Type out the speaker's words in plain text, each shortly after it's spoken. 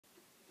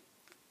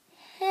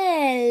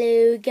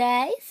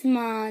guys,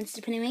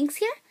 Monster Penny Winks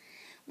here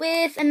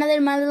with another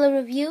My Little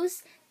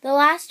Reviews. The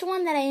last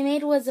one that I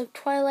made was of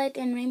Twilight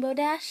and Rainbow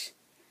Dash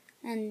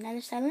and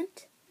Nether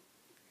Silent.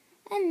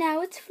 And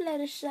now it's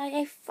Fluttershy.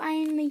 I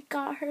finally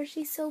got her.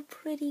 She's so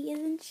pretty,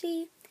 isn't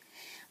she?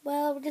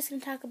 Well, we're just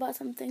going to talk about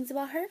some things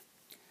about her.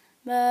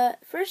 But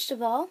first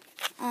of all,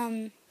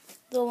 the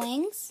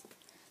wings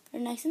are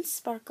nice and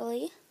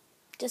sparkly,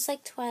 just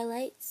like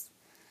Twilight's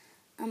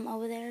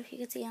over there, if you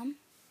can see them.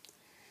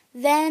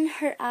 Then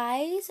her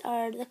eyes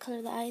are the color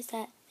of the eyes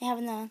that they have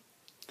in the,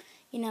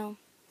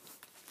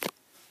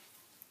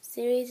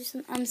 series or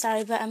something. I'm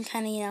sorry, but I'm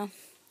kind of,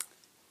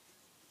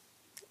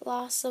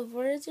 loss of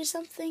words or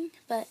something.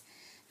 But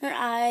her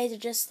eyes are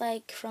just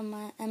like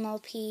from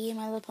MLP,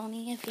 My Little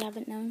Pony, if you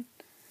haven't known.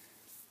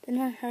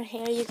 Then her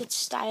hair, you could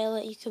style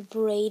it, you could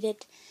braid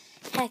it.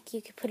 Heck,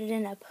 you could put it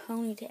in a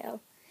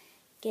ponytail.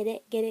 Get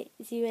it? Get it?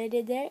 See what I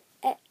did there?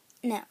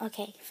 No,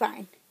 okay,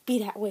 fine. Be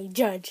that way,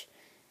 judge.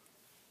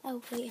 Oh,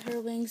 wait,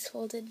 her wings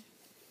folded.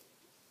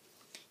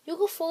 You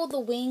can fold the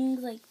wings,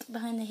 like,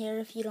 behind the hair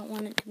if you don't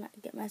want it to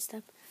get messed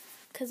up.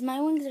 Because my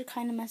wings are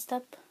kind of messed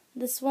up.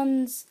 This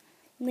one's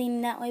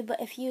leaning that way,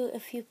 but if you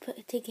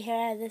take a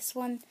hair out of this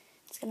one,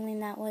 it's going to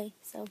lean that way.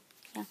 So,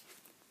 yeah.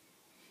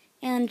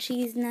 And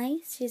she's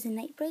nice. She's a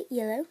nice bright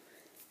yellow.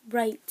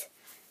 Bright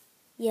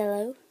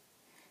yellow.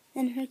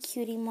 Then her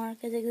cutie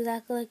mark is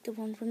exactly like the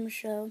one from the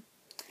show.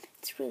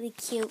 It's really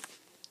cute.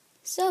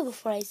 So,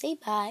 before I say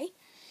bye,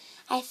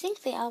 I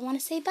think they all want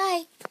to say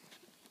bye.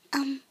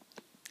 Bye,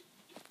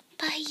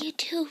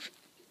 YouTube.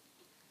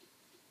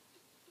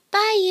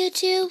 Bye,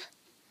 YouTube.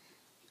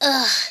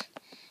 Ugh.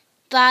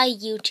 Bye,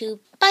 YouTube.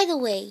 By the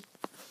way,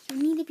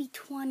 you need to be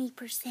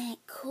 20%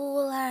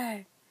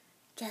 cooler.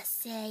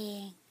 Just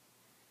saying.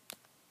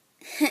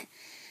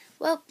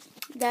 Well,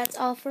 that's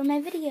all for my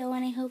video,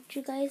 and I hope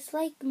you guys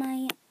like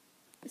my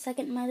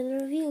second My Little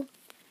Review.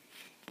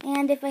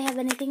 And if I have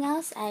anything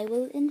else, I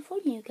will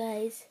inform you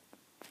guys.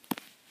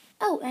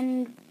 Oh,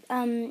 and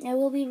I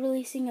will be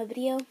releasing a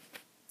video.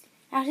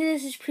 Actually,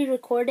 this is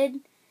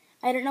pre-recorded.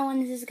 I don't know when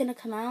this is going to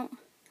come out.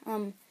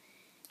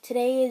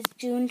 Today is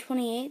June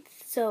 28th,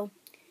 so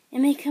it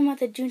may come out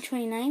the June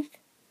 29th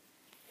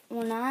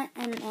or not.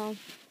 I don't know.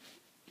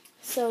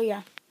 So,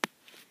 yeah.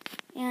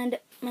 And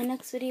my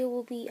next video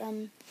will be,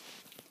 I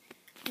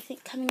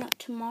think, coming out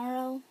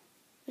tomorrow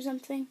or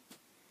something.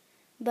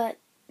 But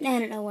I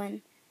don't know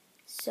when.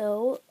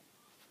 So,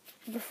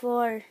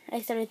 before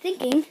I started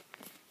thinking,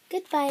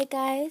 goodbye,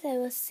 guys. I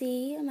will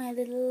see my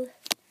little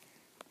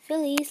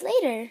fillies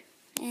later.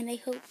 And I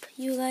hope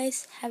you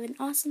guys have an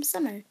awesome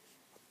summer.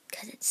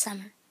 Because it's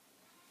summer.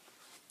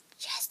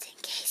 Just in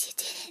case you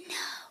didn't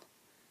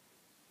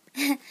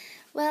know.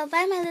 Well,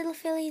 bye, my little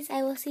fillies.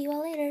 I will see you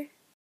all later.